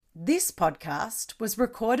This podcast was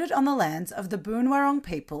recorded on the lands of the Boonwurrung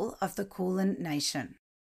people of the Kulin Nation.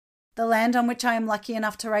 The land on which I am lucky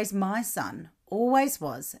enough to raise my son always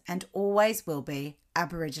was and always will be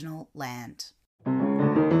Aboriginal land.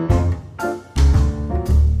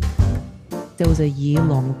 There was a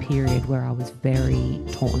year-long period where I was very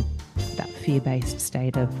torn. That fear-based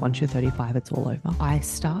state of once you're 35, it's all over. I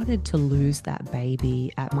started to lose that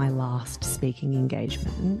baby at my last speaking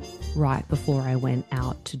engagement. Right before I went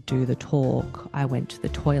out to do the talk, I went to the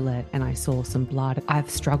toilet and I saw some blood. I've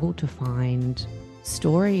struggled to find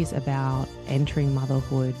stories about entering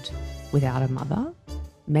motherhood without a mother,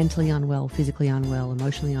 mentally unwell, physically unwell,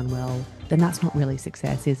 emotionally unwell. Then that's not really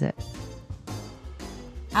success, is it?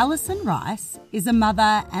 Alison Rice is a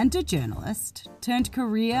mother and a journalist turned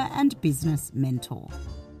career and business mentor.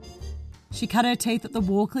 She cut her teeth at the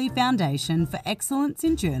Walkley Foundation for Excellence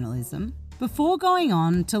in Journalism before going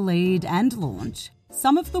on to lead and launch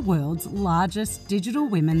some of the world's largest digital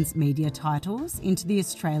women's media titles into the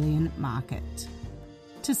Australian market.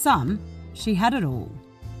 To some, she had it all.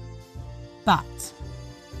 But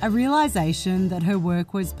a realisation that her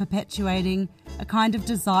work was perpetuating a kind of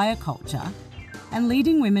desire culture and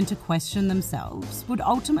leading women to question themselves would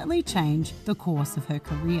ultimately change the course of her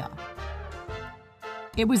career.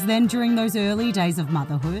 It was then during those early days of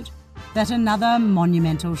motherhood that another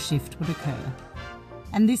monumental shift would occur,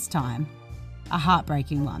 and this time, a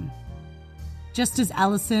heartbreaking one. Just as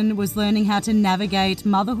Alison was learning how to navigate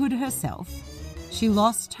motherhood herself, she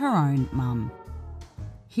lost her own mum.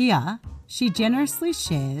 Here, she generously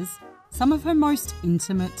shares some of her most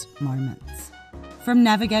intimate moments, from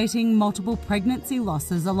navigating multiple pregnancy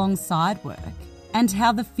losses alongside work and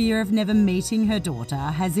how the fear of never meeting her daughter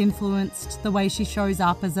has influenced the way she shows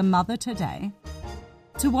up as a mother today,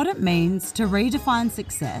 to what it means to redefine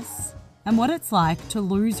success and what it's like to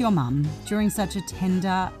lose your mum during such a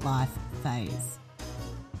tender life phase.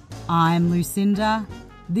 I'm Lucinda,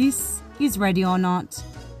 this is Ready or Not,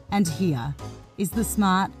 and here is the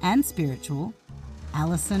smart and spiritual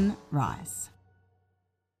Alison Rice.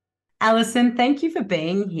 Alison, thank you for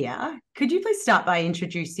being here. Could you please start by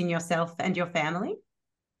introducing yourself and your family?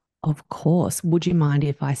 Of course. Would you mind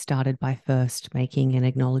if I started by first making an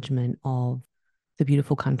acknowledgement of the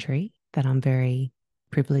beautiful country that I'm very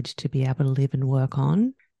privileged to be able to live and work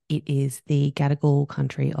on? It is the Gadigal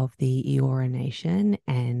country of the Eora Nation,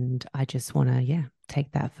 and I just want to,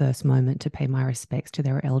 take that first moment to pay my respects to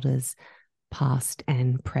their elders, past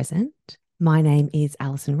and present. My name is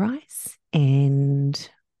Alison Rice, and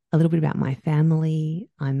a little bit about my family.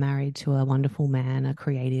 I'm married to a wonderful man, a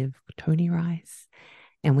creative, Tony Rice,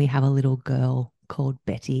 and we have a little girl called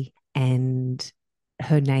Betty, and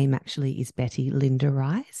her name actually is Betty Linda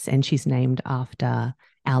Rice, and she's named after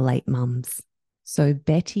our late mums. So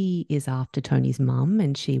Betty is after Tony's mum,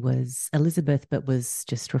 and she was Elizabeth but was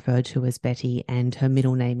just referred to as Betty, and her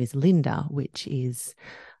middle name is Linda, which is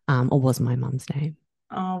or was my mum's name.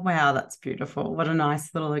 Oh, wow, that's beautiful. What a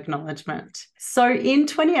nice little acknowledgement. So in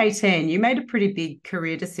 2018, you made a pretty big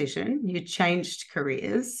career decision. You changed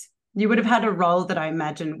careers. You would have had a role that I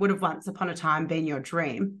imagine would have once upon a time been your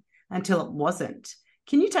dream until it wasn't.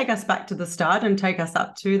 Can you take us back to the start and take us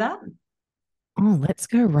up to that? Oh, let's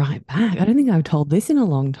go right back. I don't think I've told this in a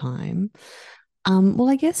long time. Well,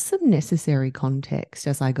 I guess some necessary context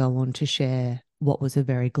as I go on to share what was a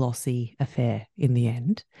very glossy affair in the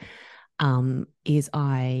end. Is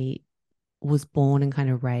I was born and kind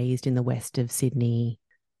of raised in the west of Sydney,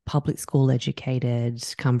 public school educated,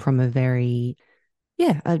 come from a very,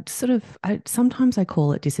 sometimes I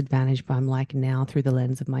call it disadvantaged, but I'm like now through the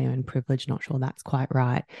lens of my own privilege, not sure that's quite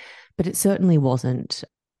right. But it certainly wasn't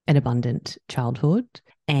an abundant childhood,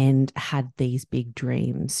 and had these big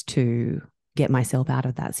dreams to get myself out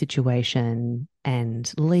of that situation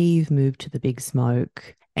and leave, move to the big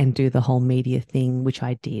smoke and do the whole media thing, which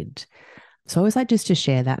I did. So I always like just to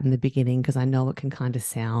share that in the beginning because I know it can kind of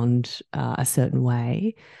sound a certain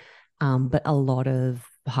way, but a lot of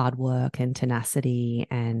hard work and tenacity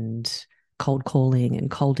and cold calling and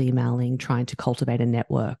cold emailing, trying to cultivate a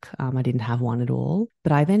network. I didn't have one at all,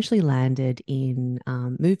 but I eventually landed in,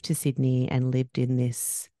 moved to Sydney and lived in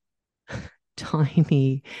this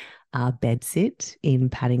tiny bedsit in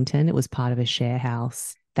Paddington. It was part of a share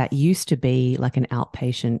house that used to be like an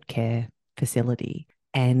outpatient care facility.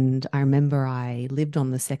 And I remember I lived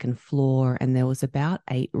on the second floor and there was about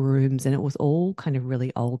 8 rooms and it was all kind of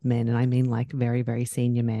really old men. And I mean like very, very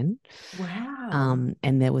senior men. Wow.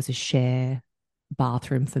 And there was a share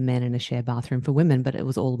bathroom for men and a share bathroom for women, but it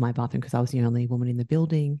was all my bathroom because I was the only woman in the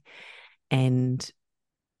building. And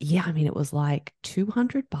yeah, I mean, it was like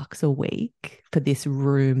 $200 a week for this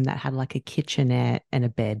room that had like a kitchenette and a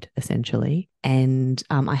bed, essentially. And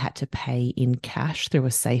I had to pay in cash through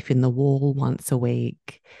a safe in the wall once a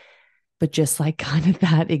week. But just like kind of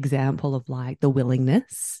that example of like the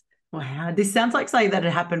willingness. Wow, this sounds like something that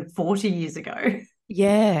had happened 40 years ago.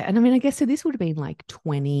 Yeah. And I mean, I guess so this would have been like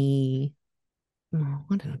 20, oh,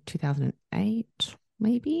 I don't know, 2008,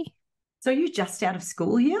 maybe. So you just out of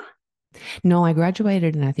school here? No, I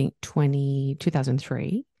graduated in I think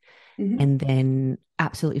 2003 Mm-hmm. and then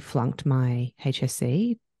absolutely flunked my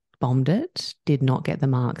HSC, bombed it, did not get the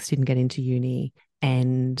marks, didn't get into uni,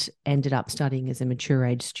 and ended up studying as a mature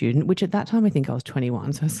age student, which at that time I think I was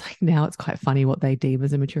 21. So it's like now it's quite funny what they deem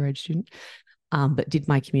as a mature age student. But did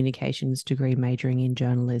my communications degree majoring in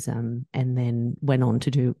journalism and then went on to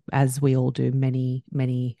do, as we all do, many,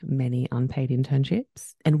 many, many unpaid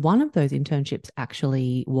internships. And one of those internships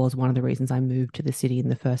actually was one of the reasons I moved to the city in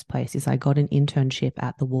the first place is I got an internship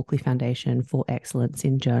at the Walkley Foundation for Excellence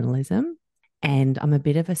in Journalism. And I'm a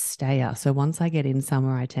bit of a stayer. So once I get in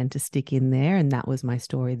somewhere, I tend to stick in there. And that was my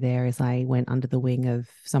story there as I went under the wing of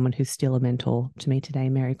someone who's still a mentor to me today,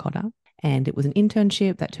 Mary Cotter. And it was an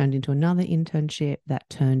internship that turned into another internship that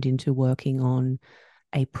turned into working on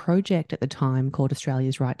a project at the time called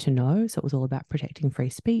Australia's Right to Know. So it was all about protecting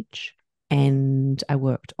free speech. And I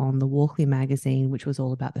worked on the Walkley magazine, which was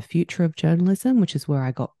all about the future of journalism, which is where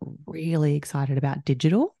I got really excited about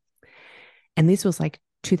digital. And this was like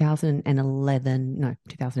 2011, no,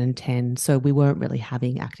 2010. So we weren't really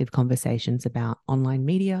having active conversations about online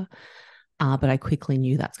media. But I quickly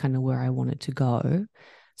knew that's kind of where I wanted to go.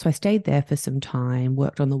 So I stayed there for some time,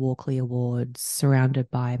 worked on the Walkley Awards, surrounded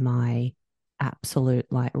by my absolute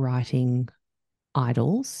like writing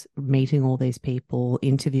idols, meeting all these people,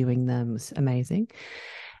 interviewing them was amazing.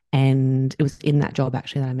 And it was in that job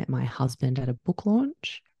actually that I met my husband at a book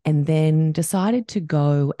launch and then decided to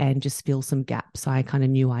go and just fill some gaps I kind of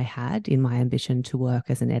knew I had in my ambition to work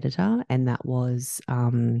as an editor. And that was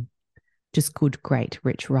just good, great,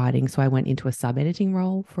 rich writing. So I went into a sub editing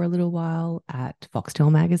role for a little while at Foxtel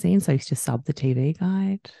magazine. So I used to sub the TV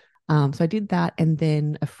guide. So I did that. And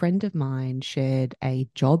then a friend of mine shared a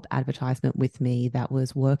job advertisement with me that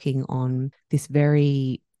was working on this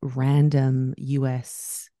very random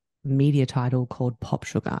US media title called Pop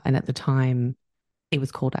Sugar. And at the time, it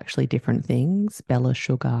was called actually different things, Bella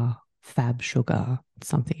Sugar, Fab Sugar,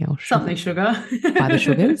 something else. Something sugar. By the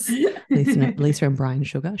Sugars, Lisa and Brian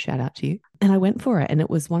Sugar, shout out to you. And I went for it. And it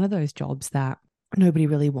was one of those jobs that nobody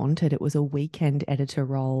really wanted. It was a weekend editor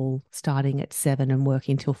role starting at 7 and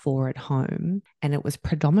working till 4 at home. And it was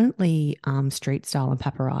predominantly street style and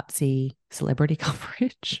paparazzi celebrity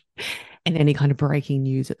coverage and any kind of breaking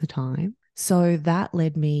news at the time. So that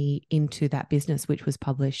led me into that business, which was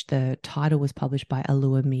published. The title was published by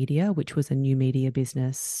Allure Media, which was a new media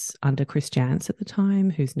business under Chris Jantz at the time,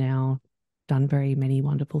 who's now done very many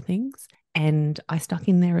wonderful things. And I stuck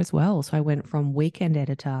in there as well. So I went from weekend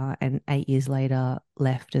editor and 8 years later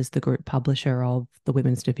left as the group publisher of the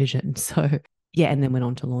women's division. So yeah, and then went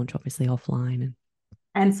on to launch obviously offline.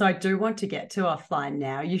 And so I do want to get to offline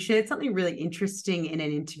now. You shared something really interesting in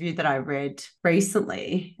an interview that I read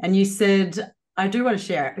recently. And you said, I do want to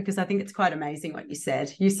share it because I think it's quite amazing what you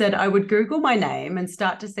said. You said, I would Google my name and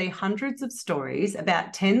start to see hundreds of stories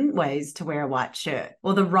about 10 ways to wear a white shirt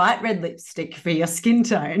or the right red lipstick for your skin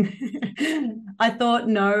tone. I thought,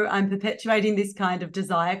 no, I'm perpetuating this kind of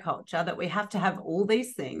desire culture that we have to have all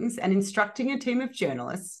these things and instructing a team of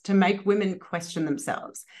journalists to make women question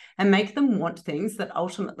themselves and make them want things that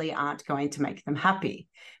ultimately aren't going to make them happy.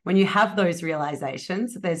 When you have those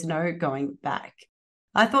realizations, there's no going back.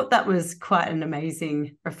 I thought that was quite an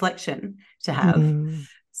amazing reflection to have. Mm.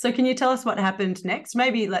 So can you tell us what happened next?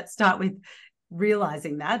 Maybe let's start with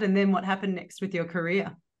realizing that and then what happened next with your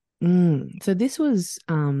career. So this was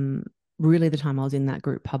really the time I was in that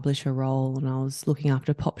group publisher role and I was looking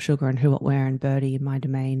after Pop Sugar and Who What Where and Birdie in my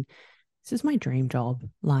domain. This is my dream job.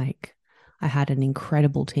 Like I had an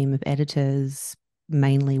incredible team of editors,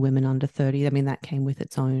 mainly women under 30. I mean, that came with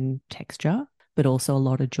its own texture, but also a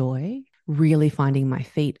lot of joy. Really finding my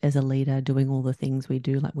feet as a leader, doing all the things we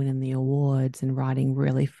do, like winning the awards and writing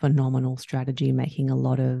really phenomenal strategy, making a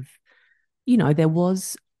lot of,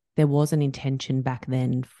 there was an intention back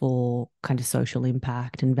then for kind of social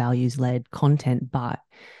impact and values-led content, but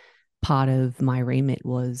part of my remit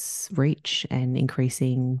was reach and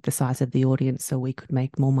increasing the size of the audience so we could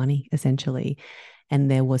make more money, essentially. And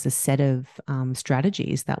there was a set of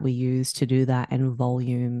strategies that we used to do that, and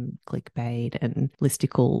volume, clickbait, and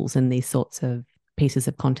listicles, and these sorts of pieces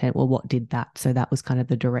of content were what did that. So that was kind of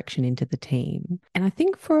the direction into the team. And I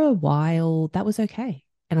think for a while that was okay.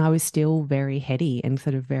 And I was still very heady and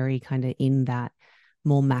sort of very kind of in that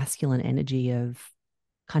more masculine energy of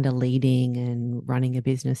kind of leading and running a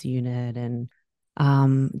business unit and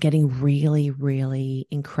getting really, really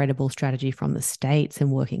incredible strategy from the States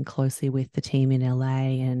and working closely with the team in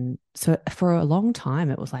LA. And so for a long time,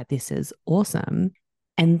 it was like, this is awesome.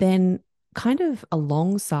 And then kind of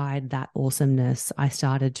alongside that awesomeness, I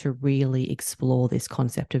started to really explore this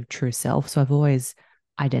concept of true self. So I've always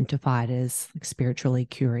identified as like spiritually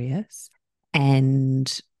curious.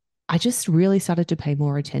 And I just really started to pay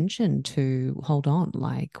more attention to, hold on,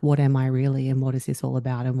 like, what am I really and what is this all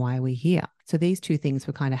about and why are we here? So these two things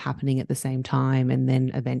were kind of happening at the same time. And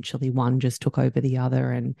then eventually one just took over the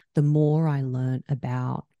other. And the more I learned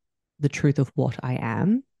about the truth of what I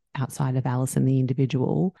am outside of Alison, the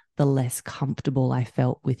individual, the less comfortable I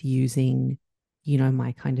felt with using, you know,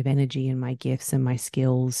 my kind of energy and my gifts and my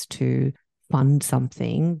skills to fund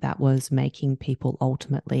something that was making people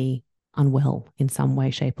ultimately unwell in some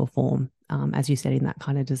way, shape, or form, as you said, in that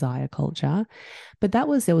kind of desire culture. But there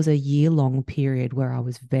was a year-long period where I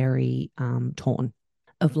was very torn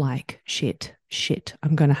of like, shit,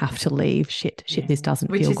 I'm going to have to leave. Shit, this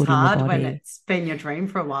doesn't feel good in the body. Which is hard when it's been your dream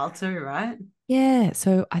for a while too, right? Yeah.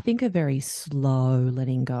 So I think a very slow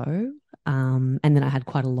letting go. And then I had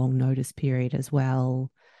quite a long notice period as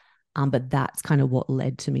well. But that's kind of what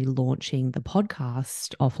led to me launching the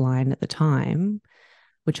podcast offline at the time,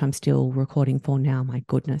 which I'm still recording for now. My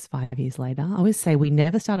goodness, 5 years later. I always say we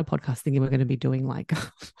never start a podcast thinking we're going to be doing like,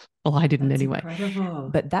 well, I didn't That's anyway. Incredible.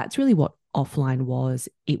 But that's really what offline was.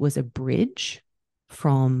 It was a bridge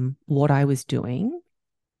from what I was doing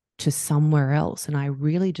to somewhere else. And I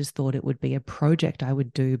really just thought it would be a project I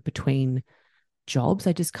would do between jobs.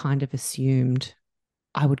 I just kind of assumed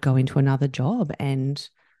I would go into another job. And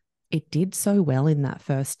it did so well in that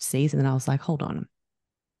first season. And I was like, hold on,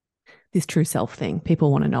 this true self thing,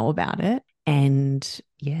 people want to know about it. And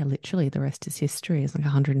yeah, literally the rest is history. It's like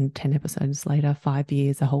 110 episodes later, 5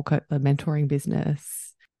 years, a mentoring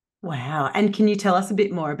business. Wow. And can you tell us a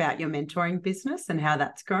bit more about your mentoring business and how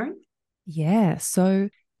that's grown? Yeah. So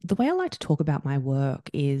the way I like to talk about my work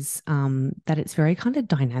is that it's very kind of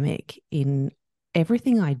dynamic. In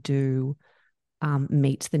everything I do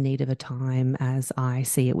meets the need of a time as I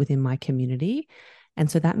see it within my community. And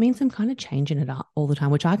so that means I'm kind of changing it up all the time,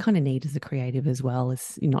 which I kind of need as a creative as well,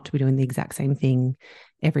 as not to be doing the exact same thing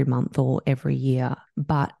every month or every year.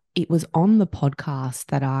 But it was on the podcast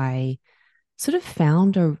that I sort of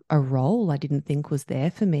found a role I didn't think was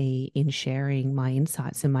there for me in sharing my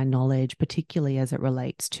insights and my knowledge, particularly as it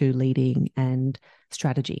relates to leading and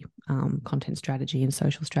strategy, content strategy and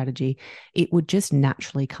social strategy. It would just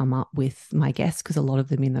naturally come up with my guests because a lot of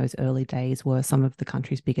them in those early days were some of the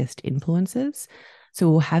country's biggest influencers.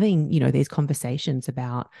 So we're having, these conversations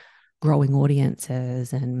about growing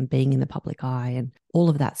audiences and being in the public eye and all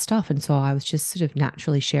of that stuff. And so I was just sort of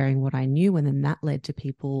naturally sharing what I knew. And then that led to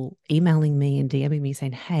people emailing me and DMing me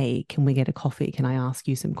saying, hey, can we get a coffee? Can I ask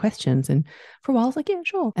you some questions? And for a while I was like, yeah,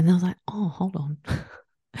 sure. And then I was like, oh, hold on.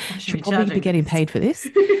 I should probably be getting paid for this.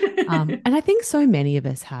 And I think so many of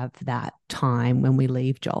us have that time when we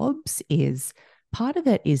leave jobs. Is part of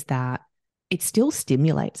it is that it still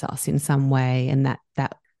stimulates us in some way, and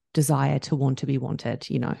that desire to want to be wanted,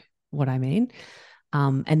 what I mean?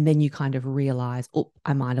 And then you kind of realize, oh,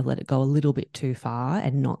 I might have let it go a little bit too far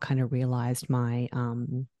and not kind of realized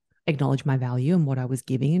acknowledge my value and what I was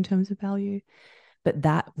giving in terms of value. But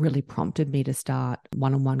that really prompted me to start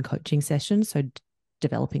one-on-one coaching sessions. So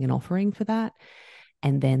developing an offering for that.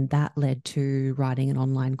 And then that led to writing an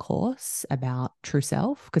online course about true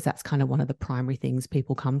self, because that's kind of one of the primary things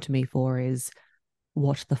people come to me for is,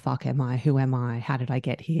 what the fuck am I? Who am I? How did I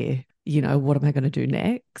get here? What am I going to do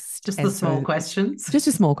next? Just the small questions. Just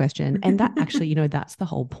a small question. And that actually, that's the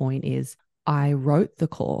whole point is I wrote the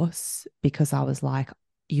course because I was like,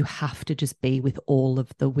 you have to just be with all of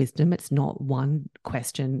the wisdom. It's not one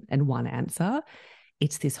question and one answer.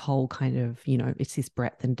 It's this whole kind of, it's this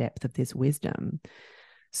breadth and depth of this wisdom.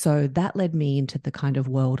 So that led me into the kind of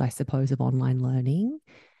world, I suppose, of online learning.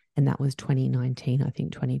 And that was 2019, I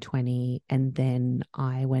think 2020. And then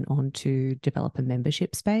I went on to develop a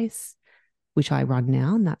membership space, which I run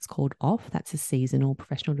now, and that's called Off. That's a seasonal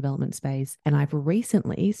professional development space. And I've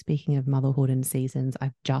recently, speaking of motherhood and seasons,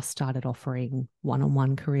 I've just started offering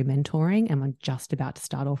one-on-one career mentoring, and I'm just about to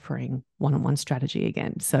start offering one-on-one strategy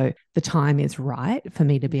again. So the time is right for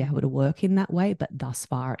me to be able to work in that way. But thus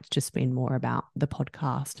far, it's just been more about the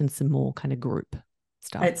podcast and some more kind of group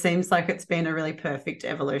stuff. It seems like it's been a really perfect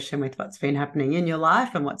evolution with what's been happening in your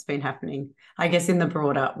life and what's been happening, I guess, in the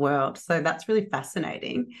broader world. So that's really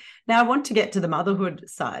fascinating. Now, I want to get to the motherhood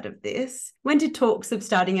side of this. When did talks of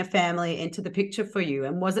starting a family enter the picture for you?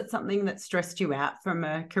 And was it something that stressed you out from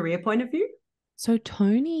a career point of view? So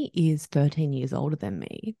Tony is 13 years older than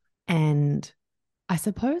me. And I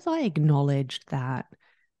suppose I acknowledged that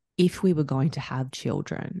if we were going to have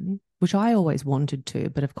children, which I always wanted to,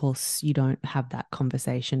 but of course you don't have that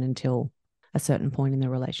conversation until a certain point in the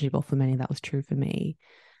relationship, or for many that was true for me.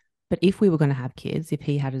 But if we were going to have kids, if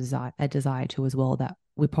he had a desire to as well, that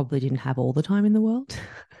we probably didn't have all the time in the world.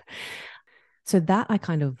 So that I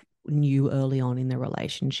kind of knew early on in the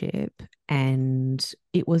relationship. And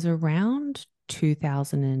it was around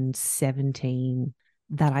 2017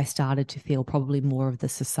 that I started to feel probably more of the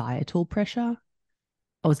societal pressure.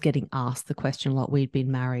 I was getting asked the question a lot. We'd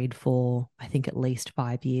been married for, I think, at least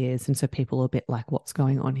 5 years. And so people are a bit like, what's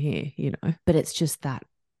going on here? You know, but it's just that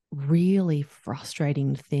really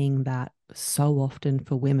frustrating thing that so often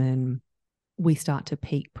for women, we start to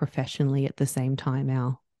peak professionally at the same time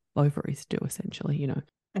our ovaries do, essentially, you know.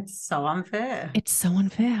 It's so unfair. It's so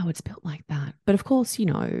unfair how it's built like that. But of course, you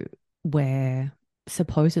know, we're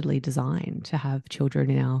supposedly designed to have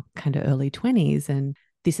children in our kind of early 20s. And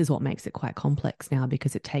this is what makes it quite complex now,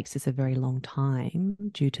 because it takes us a very long time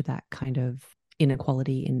due to that kind of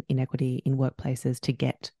inequality and inequity in workplaces to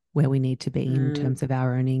get where we need to be in terms of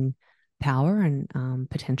our earning power and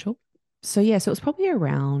potential. So, yeah, so it was probably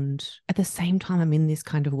around at the same time I'm in this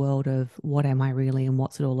kind of world of what am I really and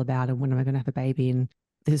what's it all about and when am I going to have a baby and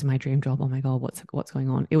this is my dream job. Oh my God, what's going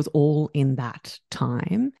on? It was all in that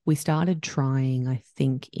time. We started trying, I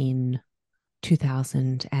think, in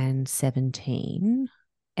 2017,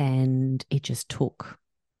 and it just took,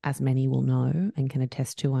 as many will know and can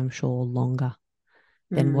attest to, I'm sure, longer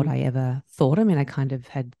than what I ever thought. I mean, I kind of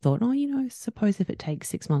had thought, oh, you know, suppose if it takes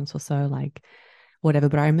 6 months or so, like whatever.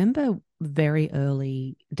 But I remember very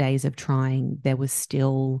early days of trying, there was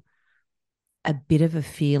still a bit of a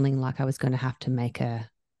feeling like I was going to have to make a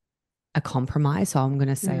compromise. So I'm going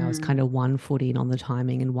to say I was kind of 1 foot in on the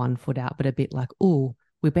timing and 1 foot out, but a bit like, oh,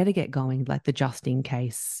 we better get going, like the just in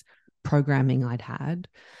case programming I'd had.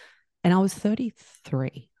 And I was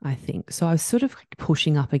 33, I think. So I was sort of like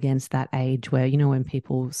pushing up against that age where, you know, when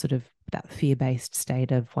people sort of that fear-based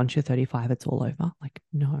state of once you're 35, it's all over. Like,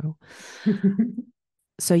 no.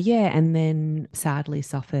 So, yeah. And then sadly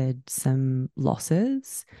suffered some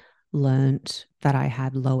losses, learnt that I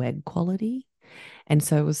had low egg quality. And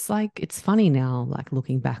so it was like, it's funny now, like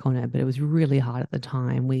looking back on it, but it was really hard at the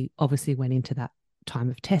time. We obviously went into that time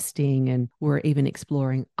of testing and we're even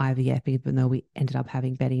exploring IVF, even though we ended up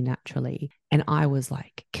having Betty naturally. And I was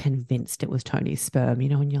like convinced it was Tony's sperm, you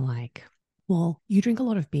know, and you're like, well, you drink a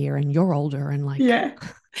lot of beer and you're older and like, yeah,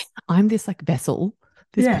 I'm this like vessel,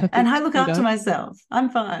 this yeah. perfect, And I look you after know? myself.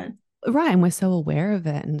 I'm fine. Right. And we're so aware of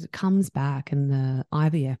it. And it comes back and the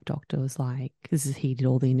IVF doctor was like, he did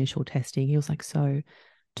all the initial testing. He was like, so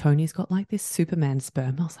Tony's got like this Superman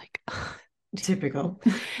sperm. I was like, Typical.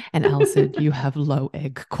 and Al said, you have low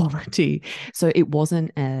egg quality. So it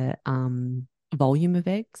wasn't a volume of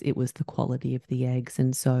eggs, it was the quality of the eggs.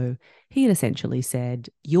 And so he had essentially said,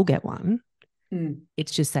 you'll get one.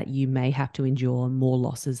 It's just that you may have to endure more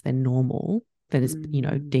losses than normal, than is, you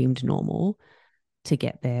know, deemed normal to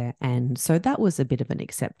get there. And so that was a bit of an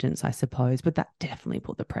acceptance, I suppose. But that definitely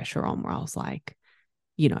put the pressure on where I was like,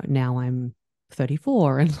 you know, now I'm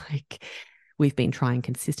 34 and like we've been trying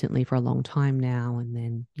consistently for a long time now. And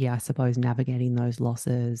then, yeah, I suppose navigating those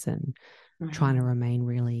losses and trying to remain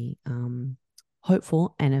really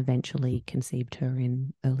hopeful, and eventually conceived her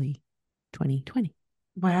in early 2020.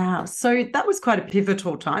 Wow. So that was quite a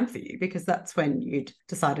pivotal time for you because that's when you'd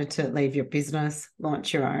decided to leave your business,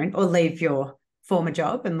 launch your own, or leave your former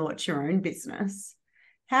job and launch your own business.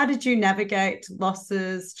 How did you navigate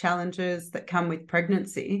losses, challenges that come with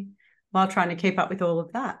pregnancy while trying to keep up with all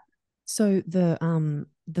of that? So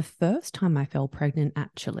the first time I fell pregnant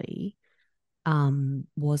actually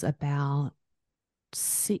was about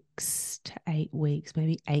 6 to 8 weeks,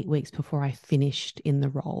 maybe 8 weeks before I finished in the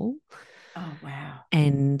role. Oh, wow.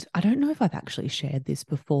 And I don't know if I've actually shared this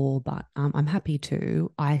before, but I'm happy to.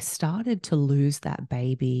 I started to lose that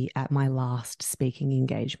baby at my last speaking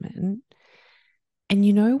engagement. And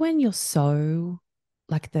you know, when you're so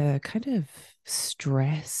like the kind of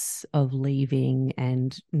stress of leaving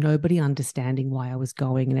and nobody understanding why I was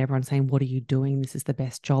going and everyone saying, what are you doing? This is the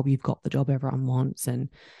best job. You've got the job everyone wants, and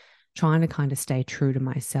trying to kind of stay true to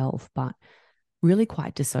myself, but really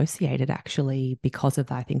quite dissociated actually because of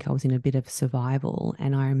that. I think I was in a bit of survival.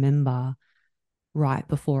 And I remember right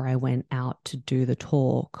before I went out to do the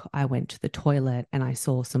talk, I went to the toilet and I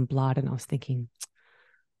saw some blood and I was thinking,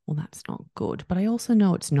 well, that's not good. But I also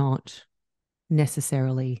know it's not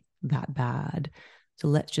necessarily that bad. So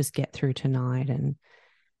let's just get through tonight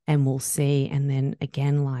and we'll see. And then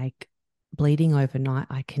again, like bleeding overnight,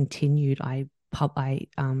 I continued. I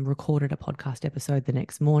recorded a podcast episode the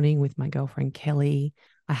next morning with my girlfriend Kelly.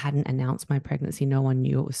 I hadn't announced my pregnancy. No one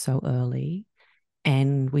knew it was so early.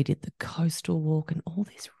 And we did the coastal walk and all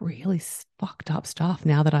this really fucked up stuff.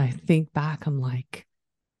 Now that I think back, I'm like,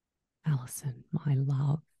 Alison, my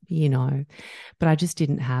love, but I just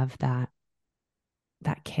didn't have that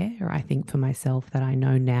care, I think, for myself that I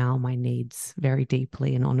know now my needs very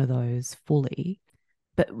deeply and honor those fully.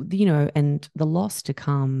 But, and the loss to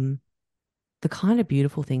come, the kind of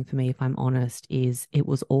beautiful thing for me, if I'm honest, is it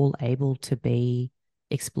was all able to be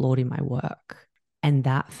explored in my work. And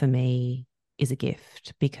that for me is a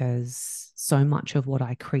gift because so much of what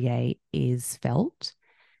I create is felt.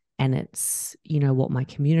 And it's, what my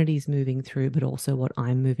community is moving through, but also what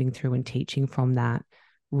I'm moving through and teaching from that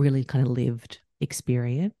really kind of lived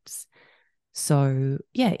experience. So,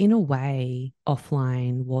 yeah, in a way,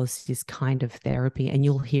 offline was this kind of therapy, and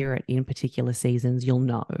you'll hear it in particular seasons, you'll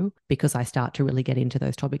know, because I start to really get into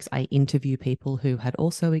those topics. I interview people who had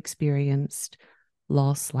also experienced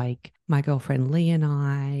loss, like my girlfriend Lee and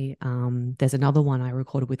I. There's another one I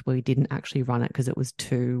recorded with where we didn't actually run it because it was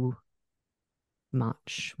too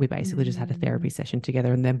much. We basically just had a therapy session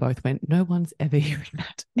together and then both went, no one's ever hearing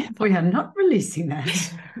that ever. We are not releasing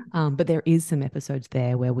that. But there is some episodes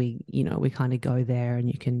there where we kind of go there and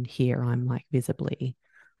you can hear I'm like visibly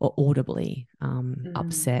or audibly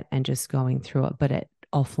upset and just going through it. But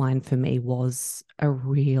offline for me was a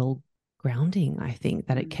real grounding. I think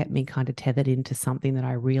that it kept me kind of tethered into something that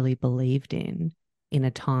I really believed in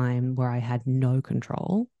a time where I had no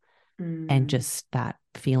control. And just that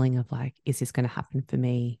feeling of like, is this going to happen for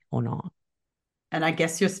me or not? And I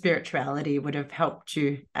guess your spirituality would have helped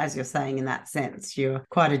you, as you're saying, in that sense. You're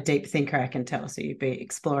quite a deep thinker, I can tell. So you'd be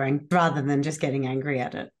exploring rather than just getting angry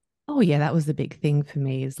at it. Oh, yeah, that was the big thing for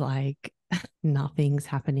me is like, nothing's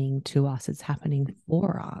happening to us, it's happening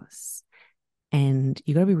for us. And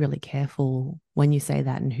you got to be really careful when you say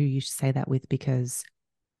that and who you say that with, because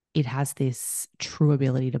it has this true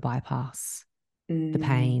ability to bypass the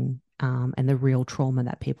pain and the real trauma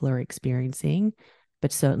that people are experiencing.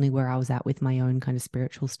 But certainly where I was at with my own kind of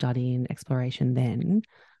spiritual study and exploration then,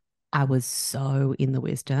 I was so in the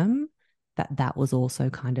wisdom that was also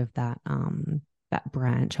kind of that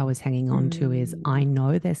branch I was hanging on to is I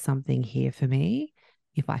know there's something here for me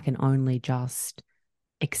if I can only just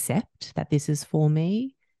accept that this is for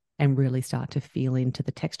me and really start to feel into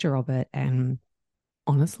the texture of it. And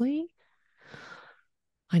honestly,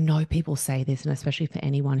 I know people say this, and especially for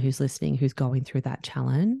anyone who's listening who's going through that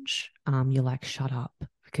challenge, you're like, shut up,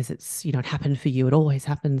 because it's, it happened for you. It always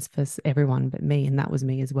happens for everyone but me. And that was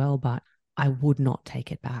me as well. But I would not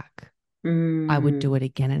take it back. I would do it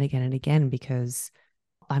again and again and again because,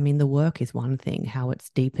 I mean, the work is one thing, how it's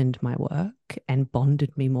deepened my work and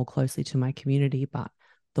bonded me more closely to my community. But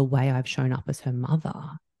the way I've shown up as her mother,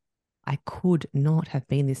 I could not have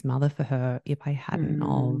been this mother for her if I hadn't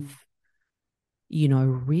of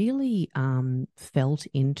really felt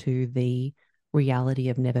into the reality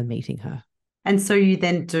of never meeting her. And so you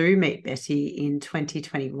then do meet Betty in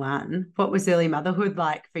 2021. What was early motherhood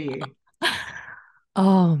like for you?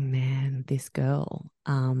 Oh man, this girl.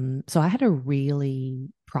 So I had a really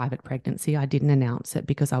private pregnancy. I didn't announce it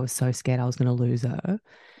because I was so scared I was going to lose her.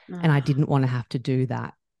 And I didn't want to have to do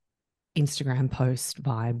that Instagram post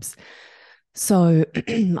vibes. So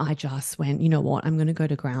I just went, you know what, I'm going to go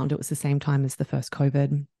to ground. It was the same time as the first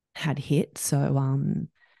COVID had hit. So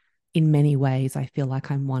in many ways, I feel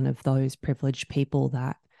like I'm one of those privileged people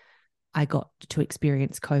that I got to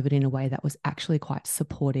experience COVID in a way that was actually quite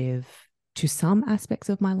supportive to some aspects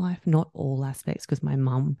of my life, not all aspects, because my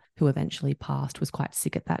mum, who eventually passed, was quite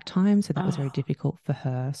sick at that time. So that was very difficult for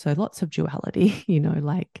her. So lots of duality,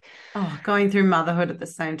 like. Oh, going through motherhood at the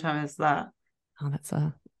same time as that. Oh, that's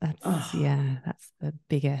the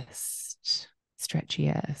biggest,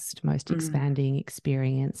 stretchiest, most expanding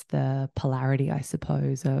experience, the polarity, I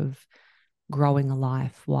suppose, of growing a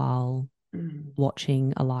life while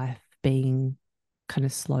watching a life being kind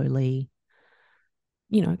of slowly,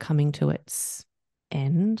 coming to its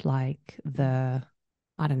end. Like I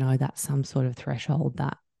don't know, that's some sort of threshold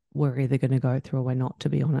that we're either going to go through or we're not, to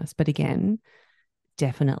be honest. But again,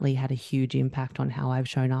 definitely had a huge impact on how I've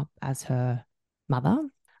shown up as her mother.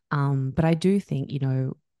 But I do think,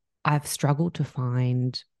 I've struggled to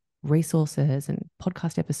find resources and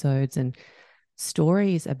podcast episodes and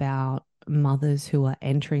stories about mothers who are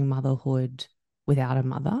entering motherhood without a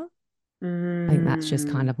mother. I think that's just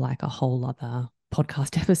kind Mm. of like a whole other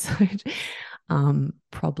podcast episode,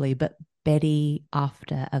 probably. But Betty,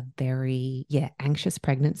 after a very, anxious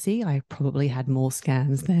pregnancy, I probably had more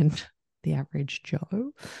scans than the average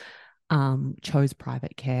Joe, chose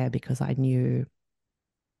private care because I knew,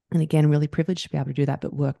 and again, really privileged to be able to do that,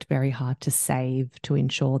 but worked very hard to save to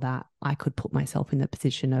ensure that I could put myself in the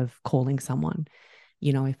position of calling someone,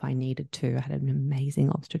 if I needed to. I had an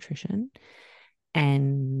amazing obstetrician.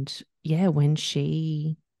 And when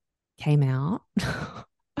she came out,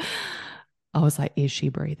 I was like, is she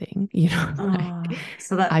breathing? Oh,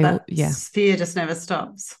 so I, that fear just never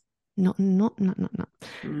stops. not.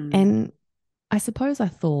 Mm. And I suppose I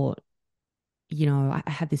thought, I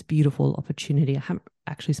had this beautiful opportunity. I haven't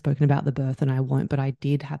actually spoken about the birth and I won't, but I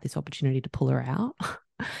did have this opportunity to pull her out.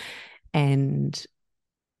 And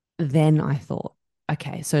then I thought,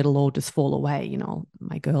 okay, so it'll all just fall away.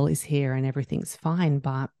 My girl is here and everything's fine.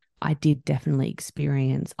 But I did definitely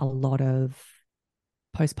experience a lot of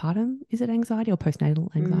postpartum, is it anxiety or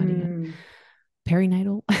postnatal anxiety? Mm.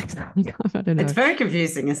 Perinatal anxiety? I don't It's know. very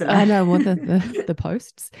confusing, isn't I it? know what the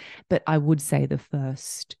posts, but I would say the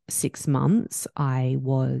first 6 months, I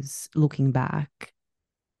was looking back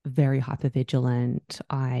very hypervigilant.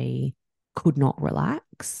 I could not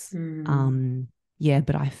relax. Mm.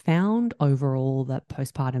 But I found overall that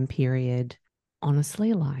postpartum period,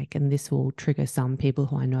 honestly, and this will trigger some people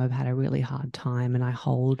who I know have had a really hard time, and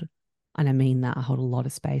I mean that, I hold a lot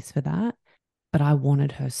of space for that. But I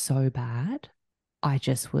wanted her so bad. I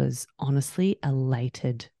just was honestly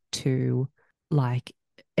elated to, like,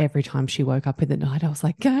 every time she woke up in the night, I was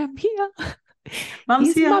like, I'm here. Mum's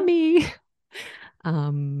Here's here. mummy.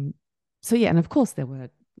 Um, so and of course there were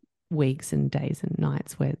weeks and days and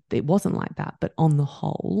nights where it wasn't like that. But on the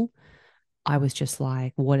whole, I was just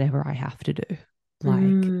like, whatever I have to do,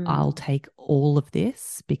 like, I'll Mm. take all of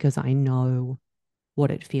this because I know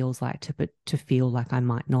what it feels like to feel like I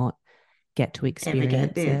might not get to Ever get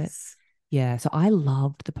experience it. this. Yeah. So I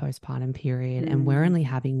loved the postpartum period, and we're Mm. only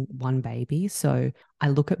having one baby. So I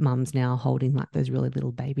look at mums now holding like those really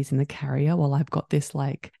little babies in the carrier while I've got this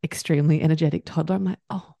like extremely energetic toddler. I'm like,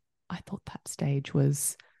 oh, I thought that stage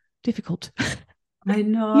was difficult. I So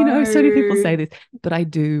many people know. say this, but I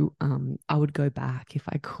do, I would go back if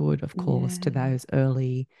I could, of course, to Yeah. those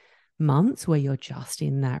early months where you're just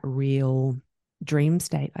in that real dream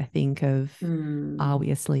state, I think, of, are Mm.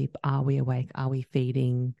 we asleep? Are we awake? Are we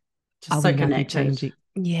feeding? Just Are so we nappy connected. changing?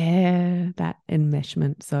 Yeah, that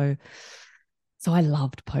enmeshment. So I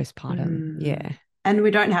loved postpartum. Mm. Yeah. And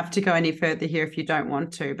we don't have to go any further here if you don't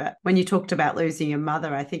want to. But when you talked about losing your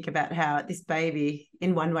mother, I think about how this baby,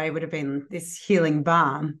 in one way, would have been this healing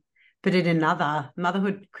balm, but in another,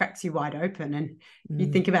 motherhood cracks you wide open and you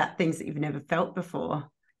Mm. think about things that you've never felt before.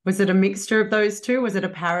 Was it a mixture of those two? Was it a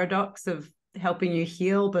paradox of helping you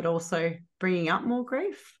heal, but also bringing up more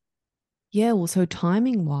grief? Yeah. Well, so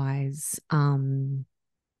timing wise,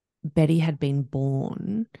 Betty had been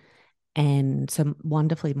born. And so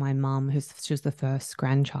wonderfully, my mum, she was the first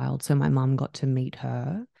grandchild, so my mum got to meet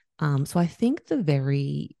her. So I think the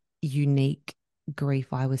very unique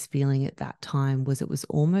grief I was feeling at that time was, it was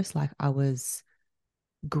almost like I was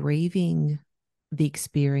grieving the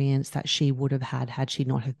experience that she would have had she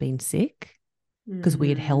not have been sick, because we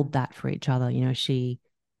had held Mm. that for each other. She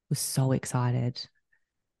was so excited,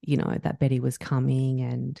 that Betty was coming,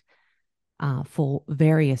 and for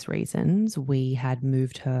various reasons, we had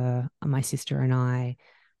moved her, my sister and I,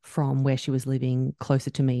 from where she was living closer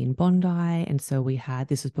to me in Bondi. And so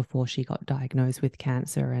this was before she got diagnosed with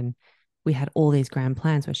cancer. And we had all these grand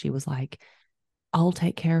plans where she was like, I'll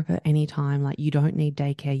take care of her anytime. Like, you don't need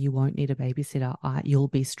daycare. You won't need a babysitter. You'll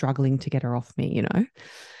be struggling to get her off me.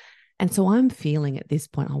 And so I'm feeling at this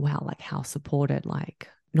point, oh, wow, like how supported, like,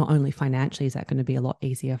 not only financially is that going to be a lot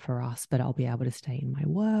easier for us, but I'll be able to stay in my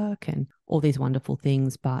work and all these wonderful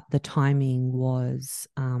things. But the timing was,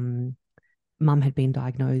 mum had been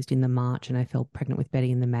diagnosed in the March and I fell pregnant with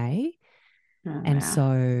Betty in the May. Oh, And wow.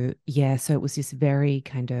 so, so it was this very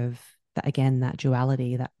kind of, again, that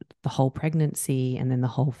duality, that the whole pregnancy and then the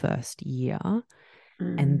whole first year.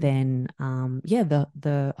 And Mm. then,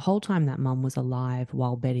 the whole time that mum was alive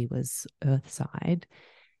while Betty was earthside,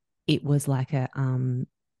 it was like a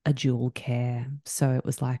dual care. So it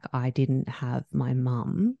was like I didn't have my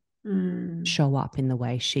mum Mm. show up in the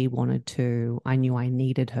way she wanted to. I knew I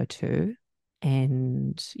needed her to.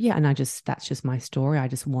 And that's just my story. I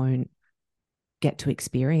just won't get to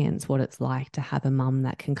experience what it's like to have a mum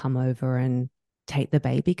that can come over and take the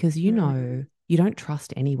baby, because Mm. you don't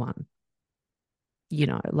trust anyone. you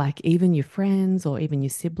know, like even your friends or even your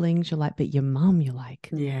siblings, you're like, but your mum, you're like,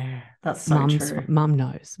 Yeah, that's so true. mum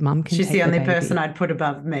knows. Mum can She's take the the only person baby. I'd put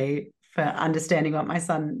above me for understanding what my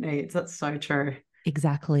son needs. That's so true.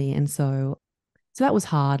 Exactly. And so that was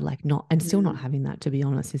hard, like not, and still not Mm. having that, to be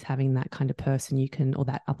honest, is having that kind of person you can, or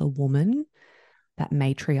that other woman, that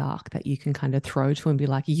matriarch that you can kind of throw to and be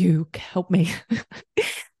like, you help me,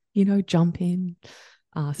 you know, jump in,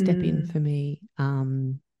 step in for me.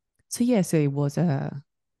 So yeah, so it was a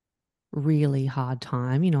really hard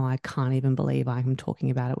time. You know, I can't even believe I'm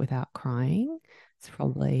talking about it without crying. It's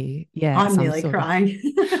probably, yeah, I'm some nearly sort of, crying.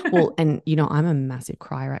 well, and you know, I'm a massive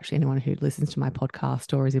crier, actually. Anyone who listens to my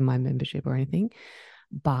podcast or is in my membership or anything,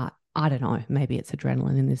 but I don't know, maybe it's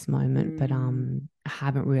adrenaline in this moment, but I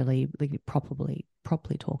haven't really like, properly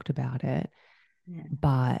talked about it. Yeah.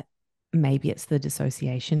 But maybe it's the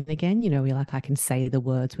dissociation again. You know, we like, I can say the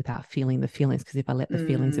words without feeling the feelings, because if I let the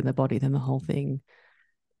feelings in the body, then the whole thing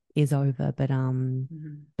is over.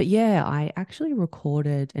 But yeah, I actually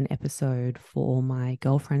recorded an episode for my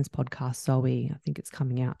girlfriend's podcast, Zoe. I think it's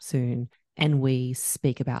coming out soon. And we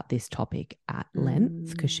speak about this topic at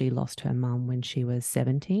length because she lost her mum when she was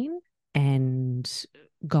 17 and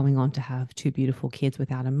going on to have two beautiful kids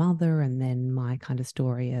without a mother. And then my kind of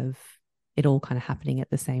story of it all kind of happening at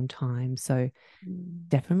the same time. So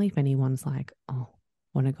definitely if anyone's like, oh,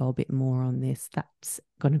 want to go a bit more on this, that's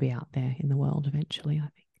going to be out there in the world eventually, I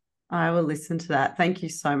think. I will listen to that. Thank you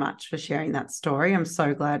so much for sharing that story. I'm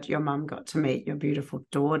so glad your mum got to meet your beautiful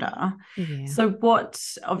daughter. Yeah. So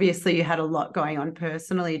obviously you had a lot going on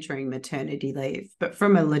personally during maternity leave, but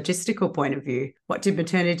from a logistical point of view, what did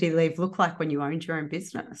maternity leave look like when you owned your own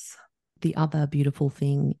business? The other beautiful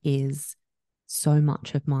thing is so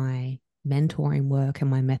much of my mentoring work and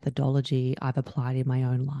my methodology I've applied in my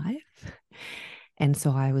own life. And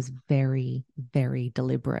so I was very, very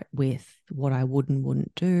deliberate with what I would and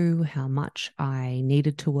wouldn't do, how much I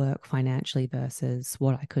needed to work financially versus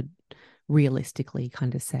what I could realistically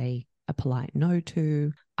kind of say a polite no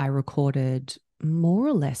to. I recorded more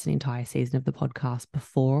or less an entire season of the podcast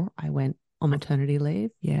before I went on maternity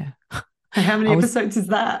leave. Yeah. How many episodes is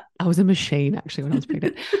that? I was a machine actually when I was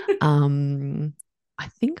pregnant. I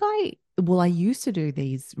think I used to do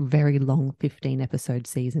these very long 15 episode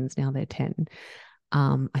seasons. Now they're 10.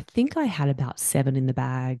 I think I had about 7 in the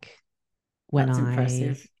bag when That's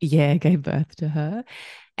impressive. gave birth to her.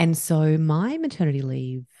 And so my maternity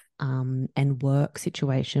leave and work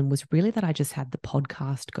situation was really that I just had the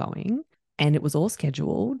podcast going and it was all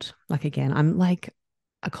scheduled. Like, again, I'm like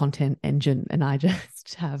a content engine and I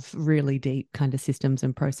just have really deep kind of systems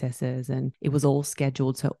and processes, and it was all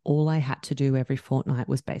scheduled. So all I had to do every fortnight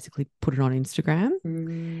was basically put it on Instagram.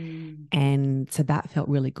 And so that felt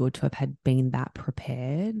really good to have had been that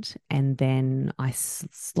prepared. And then I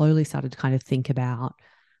slowly started to kind of think about,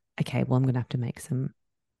 okay, well, I'm going to have to make some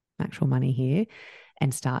actual money here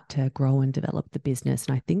and start to grow and develop the business.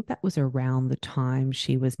 And I think that was around the time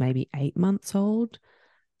she was maybe 8 months old.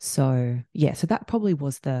 So yeah, so that probably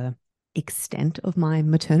was the extent of my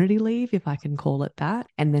maternity leave, if I can call it that.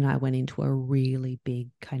 And then I went into a really big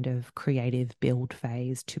kind of creative build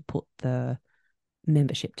phase to put the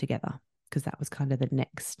membership together, because that was kind of the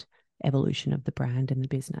next evolution of the brand and the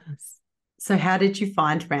business. So how did you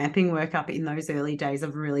find ramping work up in those early days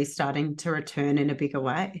of really starting to return in a bigger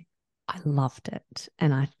way? I loved it.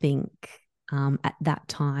 And I think at that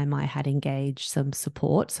time I had engaged some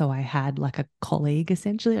support. So I had like a colleague,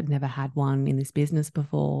 essentially. I'd never had one in this business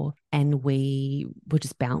before. And we were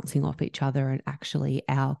just bouncing off each other. And actually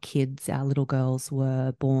our kids, our little girls,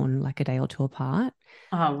 were born like a day or two apart.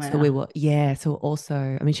 Oh, wow. So so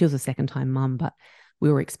also, I mean, she was a second-time mum, but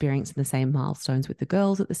we were experiencing the same milestones with the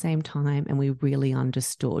girls at the same time. And we really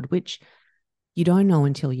understood, which you don't know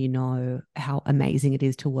until you know how amazing it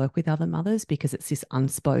is to work with other mothers, because it's this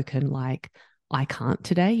unspoken, like, I can't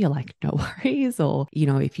today. You're like, no worries. Or, you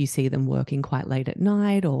know, if you see them working quite late at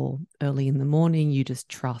night or early in the morning, you just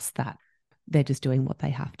trust that they're just doing what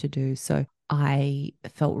they have to do. So I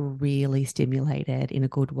felt really stimulated in a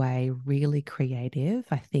good way, really creative.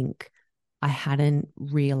 I think I hadn't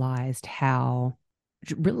realized how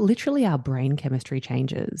literally our brain chemistry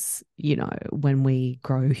changes, you know, when we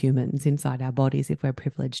grow humans inside our bodies, if we're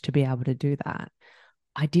privileged to be able to do that.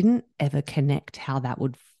 I didn't ever connect how that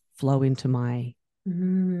would flow into my I've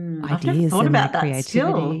never ideas thought and my about that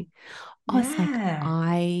still. creativity. I was like, Yeah.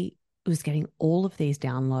 I was getting all of these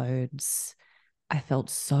downloads. I felt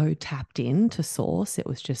so tapped into source. It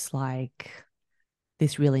was just like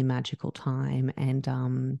this really magical time. And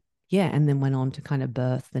and then went on to kind of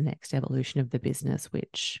birth the next evolution of the business,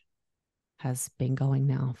 which has been going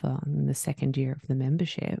now for the second year of the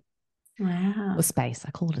membership. Wow. Or space.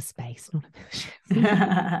 I call it a space, not a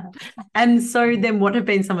membership. And so then what have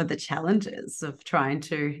been some of the challenges of trying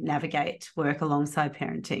to navigate work alongside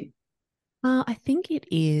parenting? I think it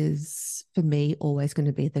is, for me, always going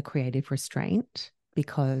to be the creative restraint,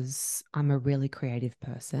 because I'm a really creative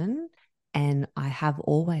person and I have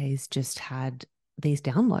always just had these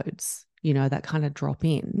downloads, that kind of drop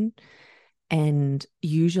in, and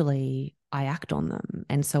usually I act on them.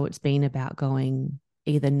 And so it's been about going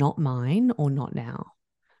either not mine or not now.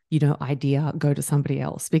 Idea, go to somebody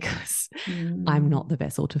else because I'm not the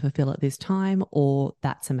vessel to fulfill at this time, or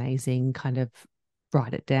that's amazing, kind of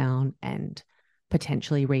write it down and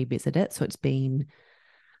potentially revisit it. So it's been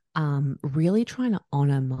really trying to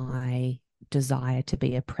honor my desire to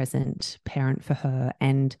be a present parent for her,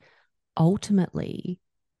 and ultimately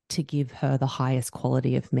to give her the highest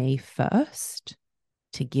quality of me first,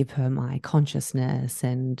 to give her my consciousness,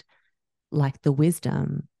 and like the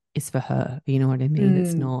wisdom is for her. You know what I mean?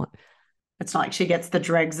 It's not like she gets the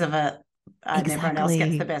dregs of it and exactly. everyone else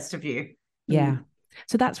gets the best of you. Yeah.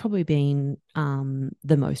 So that's probably been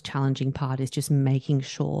the most challenging part, is just making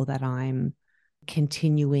sure that I'm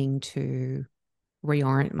continuing to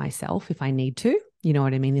reorient myself if I need to, you know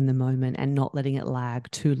what I mean, in the moment, and not letting it lag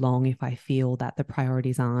too long if I feel that the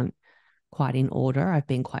priorities aren't quite in order. I've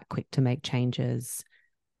been quite quick to make changes.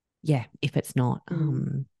 Yeah, if it's not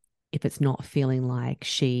feeling like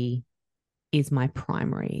she is my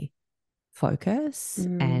primary focus,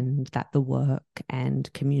 and that the work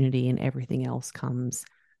and community and everything else comes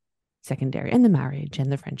secondary, and the marriage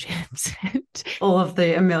and the friendships and all of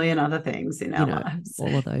the a million other things in our lives,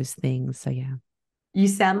 all of those things. So yeah, you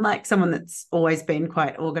sound like someone that's always been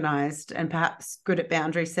quite organized and perhaps good at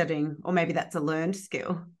boundary setting, or maybe that's a learned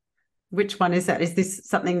skill. Which one is that? Is this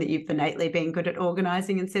something that you've innately been good at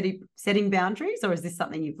organizing and setting boundaries, or is this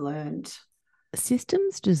something you've learned?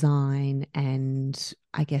 Systems design and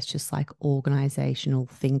I guess just like organizational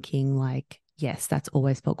thinking, like, yes, that's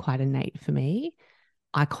always felt quite innate for me.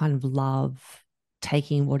 I kind of love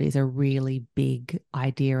taking what is a really big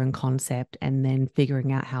idea and concept and then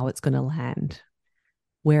figuring out how it's going to land,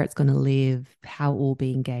 where it's going to live, how it will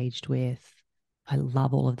be engaged with. I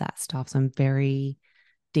love all of that stuff. So I'm very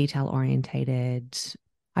detail orientated.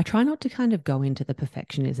 I try not to kind of go into the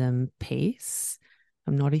perfectionism piece.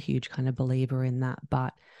 I'm not a huge kind of believer in that,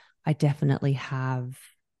 but I definitely have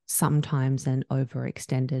sometimes an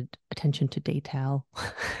overextended attention to detail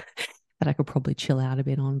that I could probably chill out a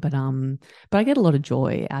bit on. But I get a lot of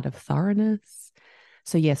joy out of thoroughness.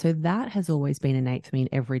 So yeah, so that has always been innate for me in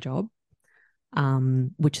every job,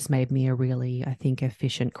 which has made me a really, I think,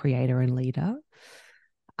 efficient creator and leader.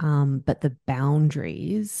 But the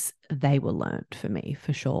boundaries, they were learned for me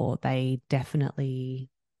for sure. They definitely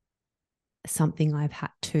something I've had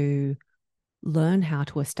to learn how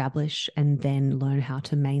to establish and then learn how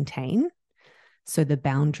to maintain. So the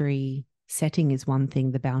boundary setting is one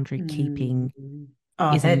thing, the boundary keeping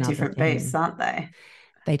is they're another different thing. beasts, aren't they?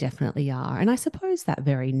 They definitely are. And I suppose that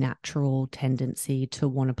very natural tendency to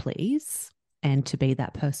want to please and to be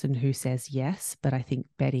that person who says yes. But I think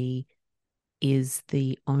Betty is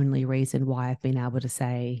the only reason why I've been able to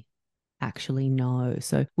say actually no.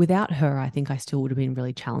 So without her, I think I still would have been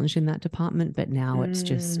really challenged in that department. But now it's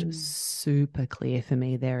just super clear for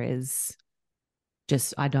me. There is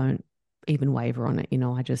just, I don't even waver on it.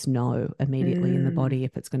 I just know immediately in the body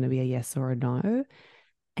if it's going to be a yes or a no.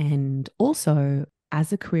 And also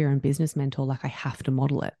as a career and business mentor, like I have to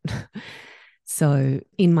model it. So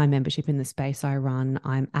in my membership in the space I run,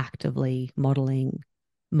 I'm actively modeling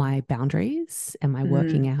my boundaries and my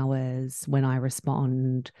working hours when I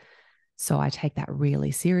respond. So I take that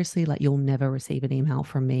really seriously. Like you'll never receive an email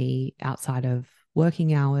from me outside of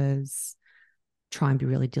working hours. Try and be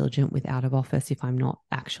really diligent with out of office if I'm not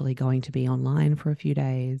actually going to be online for a few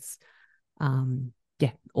days.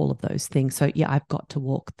 Yeah, all of those things. So yeah, I've got to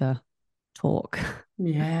walk the talk.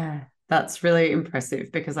 Yeah, that's really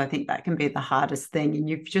impressive, because I think that can be the hardest thing. And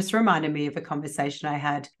you've just reminded me of a conversation I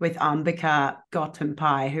had with Ambika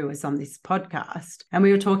Gautampai, who was on this podcast. And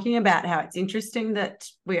we were talking about how it's interesting that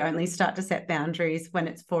we only start to set boundaries when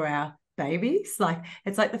it's for our babies. Like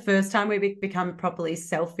it's like the first time we become properly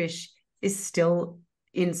selfish is still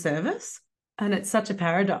in service. And it's such a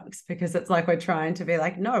paradox, because it's like we're trying to be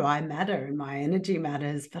like, no, I matter and my energy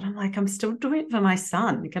matters. But I'm like, I'm still doing it for my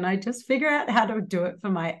son. Can I just figure out how to do it for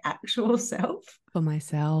my actual self? For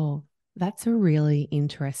myself. That's a really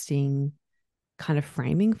interesting kind of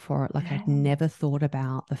framing for it. Like I'd never thought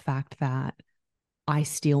about the fact that I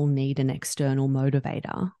still need an external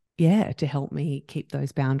motivator, to help me keep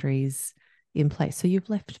those boundaries in place. So you've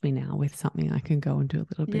left me now with something I can go and do a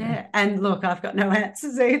little bit of. Yeah. And look, I've got no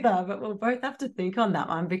answers either, but we'll both have to think on that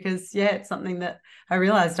one because, yeah, it's something that I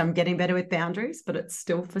realized I'm getting better with boundaries, but it's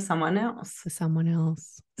still for someone else. For someone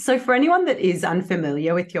else. So for anyone that is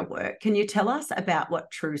unfamiliar with your work, can you tell us about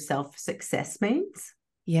what true self-success means?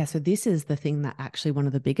 Yeah, so this is the thing that actually one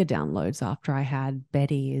of the bigger downloads after I had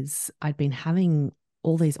Betty is I'd been having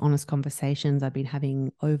all these honest conversations. I'd been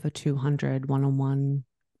having over 200 one-on-one,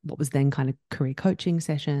 what was then kind of career coaching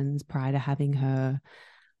sessions prior to having her.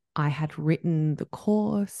 I had written the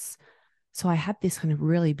course. So I had this kind of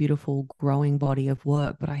really beautiful growing body of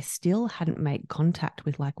work, but I still hadn't made contact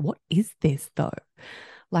with like, what is this though?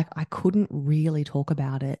 Like I couldn't really talk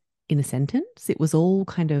about it in a sentence. It was all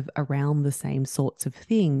kind of around the same sorts of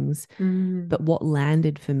things. But what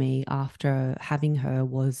landed for me after having her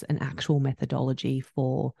was an actual methodology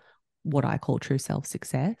for what I call true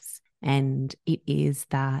self-success. And it is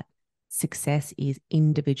that success is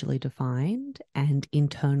individually defined and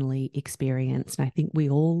internally experienced. And I think we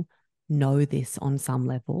all know this on some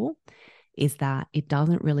level, is that it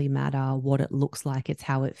doesn't really matter what it looks like, it's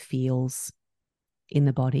how it feels in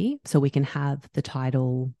the body. So we can have the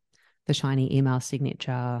title, the shiny email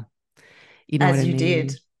signature, you know As what I you mean?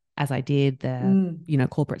 did. As I did, the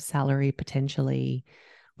corporate salary potentially.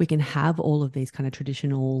 We can have all of these kind of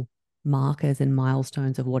traditional markers and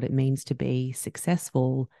milestones of what it means to be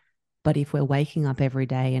successful. But if we're waking up every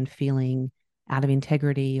day and feeling out of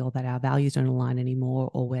integrity or that our values don't align anymore,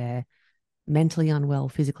 or we're mentally unwell,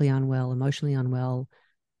 physically unwell, emotionally unwell,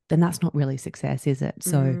 then that's not really success, is it?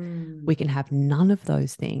 So we can have none of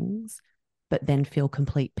those things, but then feel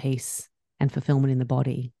complete peace and fulfillment in the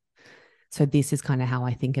body. So this is kind of how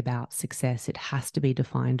I think about success. It has to be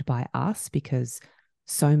defined by us because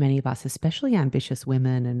so many of us, especially ambitious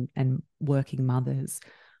women and working mothers,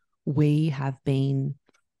 we have been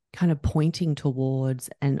kind of pointing towards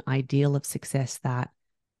an ideal of success that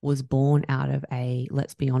was born out of a,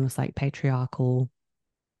 let's be honest, like patriarchal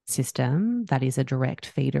system that is a direct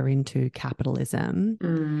feeder into capitalism.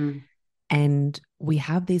 And we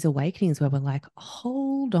have these awakenings where we're like,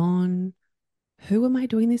 hold on, who am I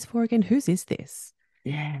doing this for again? Whose is this?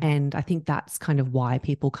 Yeah. And I think that's kind of why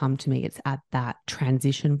people come to me. It's at that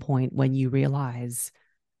transition point when you realize,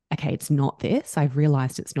 okay, it's not this. I've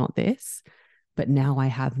realized it's not this, but now I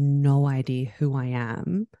have no idea who I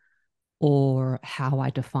am or how I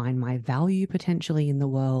define my value potentially in the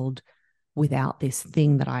world without this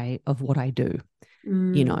thing of what I do.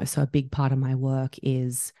 So a big part of my work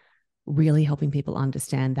is really helping people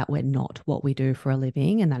understand that we're not what we do for a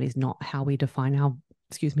living, and that is not how we define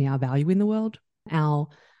our value in the world. Our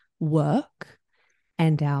work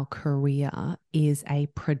and our career is a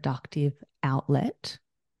productive outlet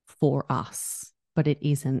for us, but it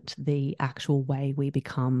isn't the actual way we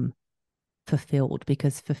become fulfilled,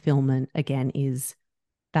 because fulfillment, again,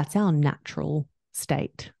 that's our natural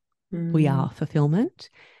state. We are fulfillment,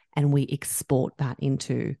 and we export that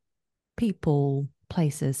into people,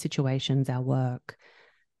 places, situations, our work.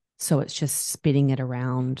 So it's just spinning it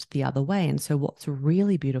around the other way. And so what's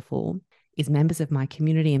really beautiful is members of my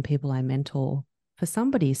community and people I mentor, for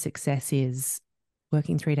somebody, success is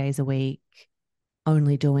working 3 days a week,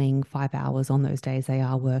 only doing 5 hours on those days they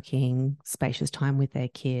are working, spacious time with their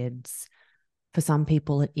kids. For some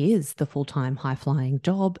people, it is the full-time high-flying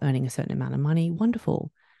job, earning a certain amount of money.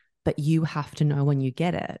 Wonderful. But you have to know when you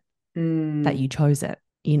get it that you chose it,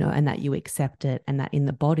 and that you accept it, and that in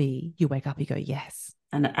the body you wake up, you go, yes.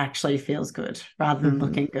 And it actually feels good rather than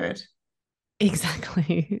looking good.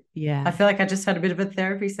 Exactly. Yeah. I feel like I just had a bit of a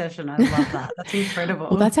therapy session. I love that. That's incredible.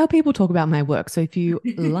 Well, that's how people talk about my work. So if you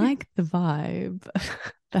like the vibe,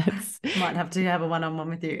 might have to have a one-on-one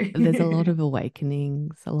with you. There's a lot of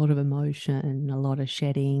awakenings, a lot of emotion, a lot of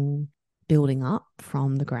shedding, building up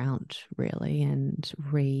from the ground, really, and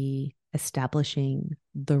re-establishing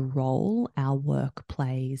the role our work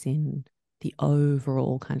plays in the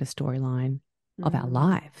overall kind of storyline of our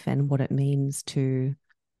life and what it means to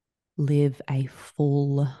live a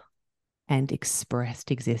full and expressed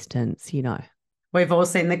existence, We've all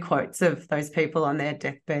seen the quotes of those people on their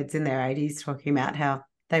deathbeds in their 80s talking about how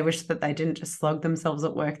they wish that they didn't just slog themselves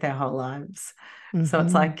at work their whole lives. So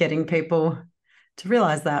it's like getting people to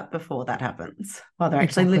realize that before that happens, while they're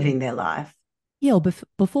actually living their life. Yeah,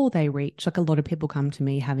 before they reach, like a lot of people come to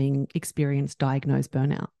me having experienced diagnosed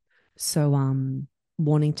burnout. So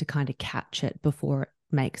wanting to kind of catch it before it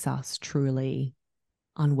makes us truly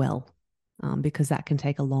unwell, because that can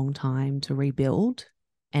take a long time to rebuild.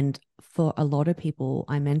 And for a lot of people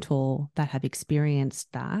I mentor that have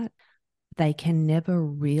experienced that, they can never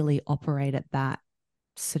really operate at that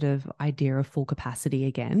sort of idea of full capacity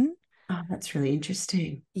again. Oh, that's really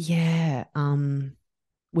interesting. Yeah.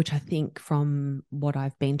 Which I think from what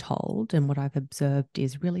I've been told and what I've observed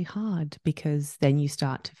is really hard, because then you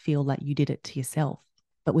start to feel like you did it to yourself.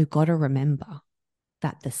 But we've got to remember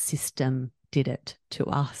that the system did it to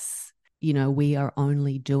us. You know, we are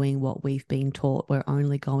only doing what we've been taught. We're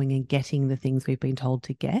only going and getting the things we've been told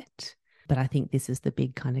to get. But I think this is the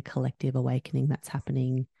big kind of collective awakening that's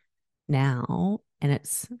happening now. And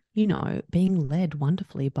it's, you know, being led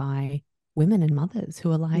wonderfully by women and mothers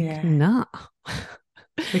who are like, Yeah. nah.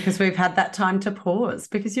 Because we've had that time to pause,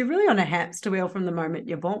 because you're really on a hamster wheel from the moment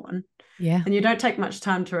you're born. Yeah. And you don't take much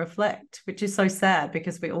time to reflect, which is so sad,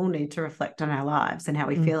 because we all need to reflect on our lives and how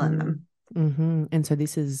we feel in them. Mm-hmm. And so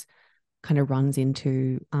this is kind of runs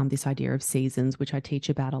into this idea of seasons, which I teach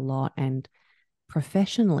about a lot. And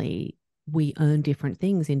professionally, we earn different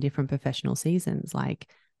things in different professional seasons.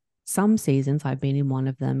 Like some seasons, I've been in one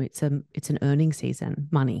of them, it's an earning season,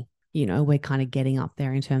 money. You know, we're kind of getting up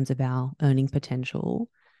there in terms of our earning potential.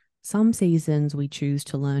 Some seasons we choose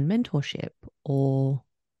to learn mentorship or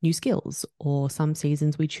new skills, or some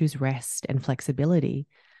seasons we choose rest and flexibility.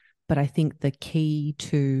 But I think the key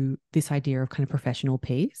to this idea of kind of professional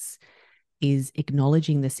peace is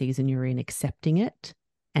acknowledging the season you're in, accepting it,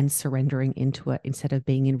 and surrendering into it, instead of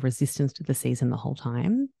being in resistance to the season the whole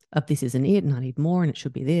time of this isn't it and I need more and it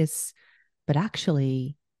should be this. But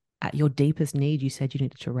actually, at your deepest need, you said you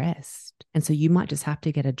needed to rest. And so you might just have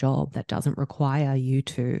to get a job that doesn't require you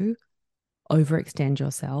to overextend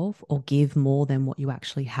yourself or give more than what you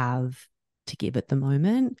actually have to give at the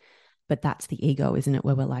moment. But that's the ego, isn't it?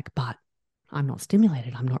 Where we're like, but I'm not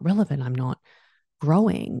stimulated, I'm not relevant, I'm not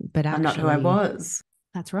growing. But actually, I'm not who I was.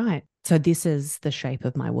 That's right. So this is the shape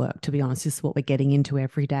of my work, to be honest. This is what we're getting into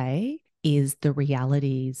every day, is the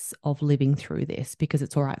realities of living through this, because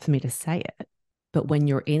it's all right for me to say it. But when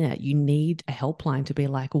you're in it, you need a helpline to be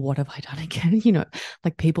like, what have I done again? You know,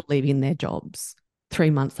 like people leaving their jobs 3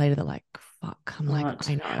 months later, they're like, fuck. I'm like, What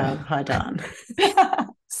I know. have I done?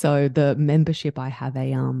 So the membership, I have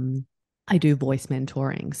I do voice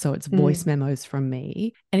mentoring. So it's voice memos from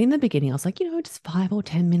me. And in the beginning, I was like, you know, just 5 or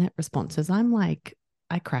 10-minute responses. I'm like,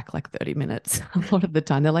 I crack like 30 minutes a lot of the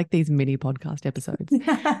time. They're like these mini podcast episodes.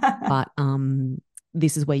 But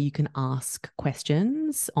this is where you can ask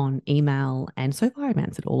questions on email. And so far I've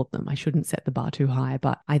answered all of them. I shouldn't set the bar too high,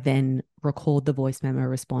 but I then record the voice memo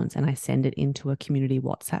response and I send it into a community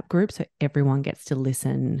WhatsApp group. So everyone gets to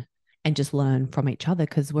listen and just learn from each other,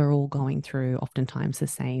 because we're all going through oftentimes the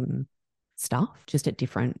same stuff, just at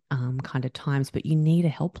different kind of times. But you need a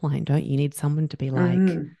helpline, don't you? You need someone to be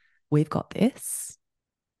like, we've got this.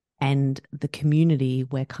 And the community,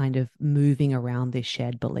 we're kind of moving around this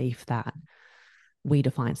shared belief that we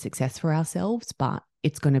define success for ourselves, but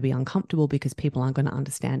it's going to be uncomfortable because people aren't going to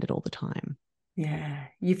understand it all the time. Yeah,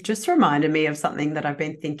 you've just reminded me of something that I've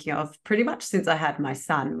been thinking of pretty much since I had my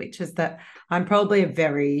son, which is that I'm probably a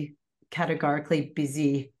very categorically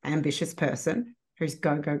busy, ambitious person who's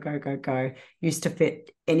go, go, go, go, go, used to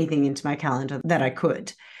fit anything into my calendar that I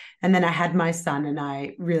could. And then I had my son and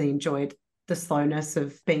I really enjoyed the slowness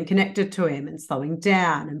of being connected to him and slowing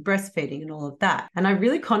down and breastfeeding and all of that. And I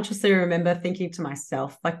really consciously remember thinking to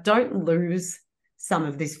myself, like, don't lose some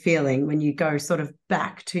of this feeling when you go sort of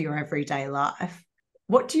back to your everyday life.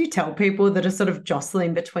 What do you tell people that are sort of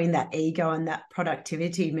jostling between that ego and that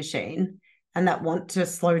productivity machine, and that want to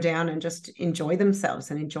slow down and just enjoy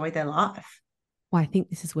themselves and enjoy their life? Well, I think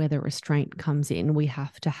this is where the restraint comes in. We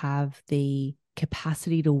have to have the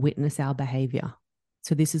capacity to witness our behavior.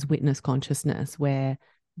 So this is witness consciousness, where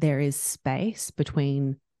there is space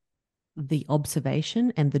between the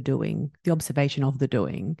observation and the doing, the observation of the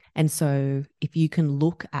doing. And so if you can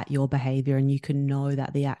look at your behavior and you can know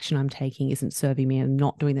that the action I'm taking isn't serving me and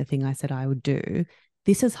not doing the thing I said I would do,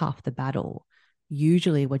 this is half the battle.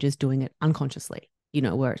 Usually we're just doing it unconsciously, you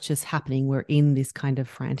know, where it's just happening. We're in this kind of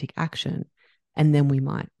frantic action. And then we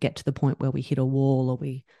might get to the point where we hit a wall, or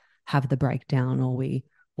we have the breakdown, or we,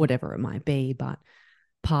 whatever it might be. But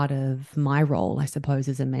part of my role, I suppose,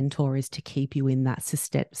 as a mentor is to keep you in that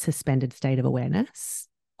suspended state of awareness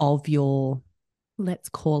of your, let's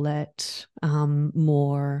call it,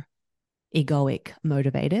 more egoic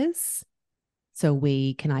motivators. So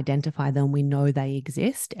we can identify them, we know they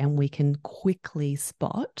exist, and we can quickly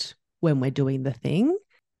spot when we're doing the thing.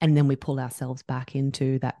 And then we pull ourselves back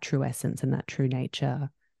into that true essence and that true nature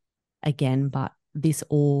again. But this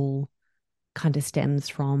all kind of stems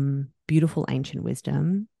from beautiful ancient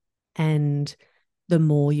wisdom. And the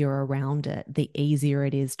more you're around it, the easier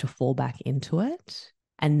it is to fall back into it.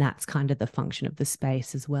 And that's kind of the function of the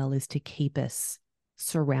space as well, is to keep us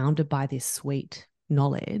surrounded by this sweet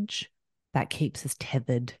knowledge that keeps us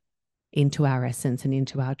tethered into our essence and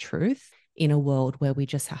into our truth in a world where we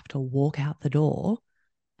just have to walk out the door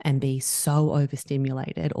and be so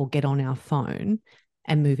overstimulated or get on our phone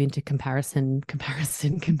and move into comparison,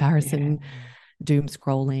 doom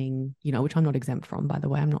scrolling, which I'm not exempt from, by the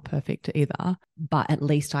way. I'm not perfect either. But at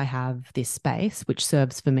least I have this space, which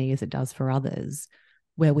serves for me as it does for others,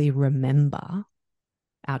 where we remember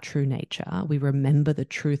our true nature. We remember the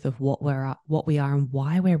truth of what we are and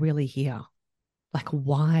why we're really here. Like,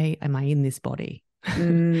 why am I in this body?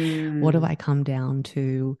 What have I come down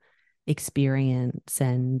to experience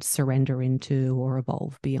and surrender into or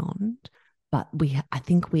evolve beyond? But I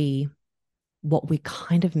think what we're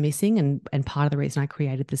kind of missing, and part of the reason I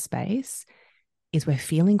created the space, is we're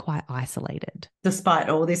feeling quite isolated. Despite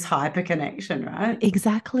all this hyper-connection, right?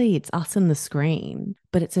 Exactly. It's us and the screen,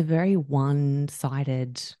 but it's a very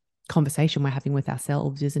one-sided conversation we're having with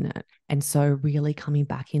ourselves, isn't it? And so really coming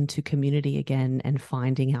back into community again and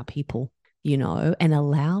finding our people, and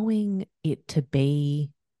allowing it to be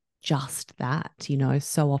just that,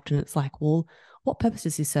 so often it's like, well, what purpose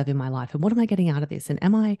does this serve in my life? And what am I getting out of this? And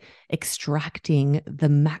am I extracting the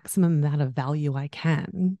maximum amount of value I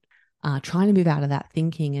can? Trying to move out of that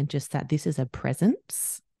thinking and just that this is a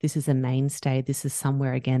presence, this is a mainstay, this is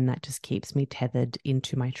somewhere, again, that just keeps me tethered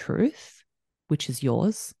into my truth, which is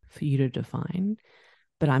yours for you to define.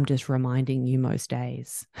 But I'm just reminding you most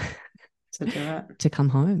days to do it, to come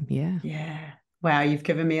home. Yeah. Wow, you've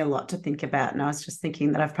given me a lot to think about. And I was just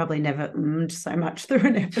thinking that I've probably never so much through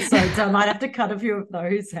an episode, so I might have to cut a few of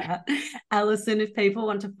those out. Alison, if people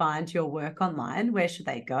want to find your work online, where should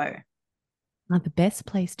they go? The best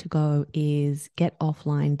place to go is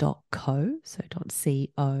getoffline.co, so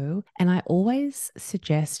 .co. And I always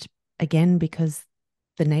suggest, again, because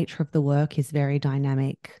the nature of the work is very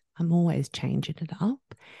dynamic, I'm always changing it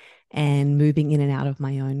up and moving in and out of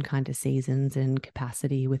my own kind of seasons and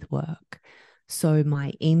capacity with work. So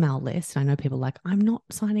my email list, I know people are like, I'm not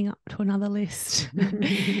signing up to another list,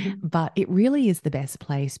 but it really is the best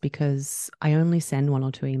place because I only send 1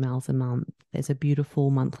 or 2 emails a month. There's a beautiful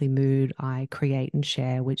monthly mood I create and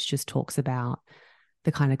share, which just talks about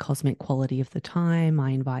the kind of cosmic quality of the time.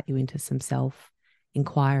 I invite you into some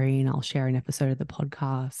self-inquiry and I'll share an episode of the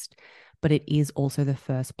podcast, but it is also the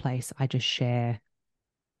first place I just share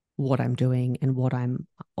what I'm doing and what I'm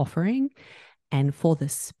offering. And for the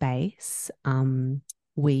space,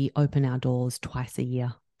 we open our doors twice a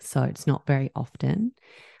year. So it's not very often,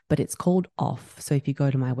 but it's called Off. So if you go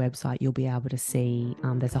to my website, you'll be able to see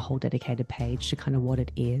there's a whole dedicated page to kind of what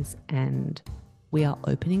it is. And we are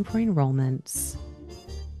opening for enrollments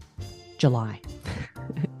July.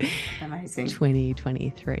 Amazing.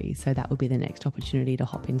 2023. So that would be the next opportunity to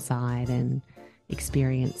hop inside and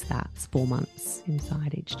experience that 4 months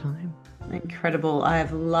inside each time. Incredible. I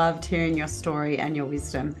have loved hearing your story and your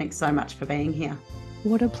wisdom. Thanks so much for being here.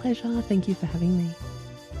 What a pleasure. Thank you for having me.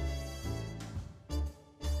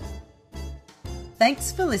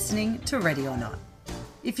 Thanks for listening to Ready or Not.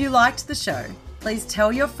 If you liked the show, please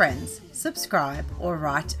tell your friends, subscribe, or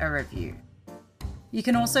write a review. You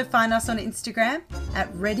can also find us on Instagram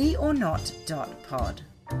at readyornot.pod.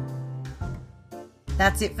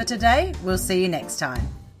 That's it for today. We'll see you next time.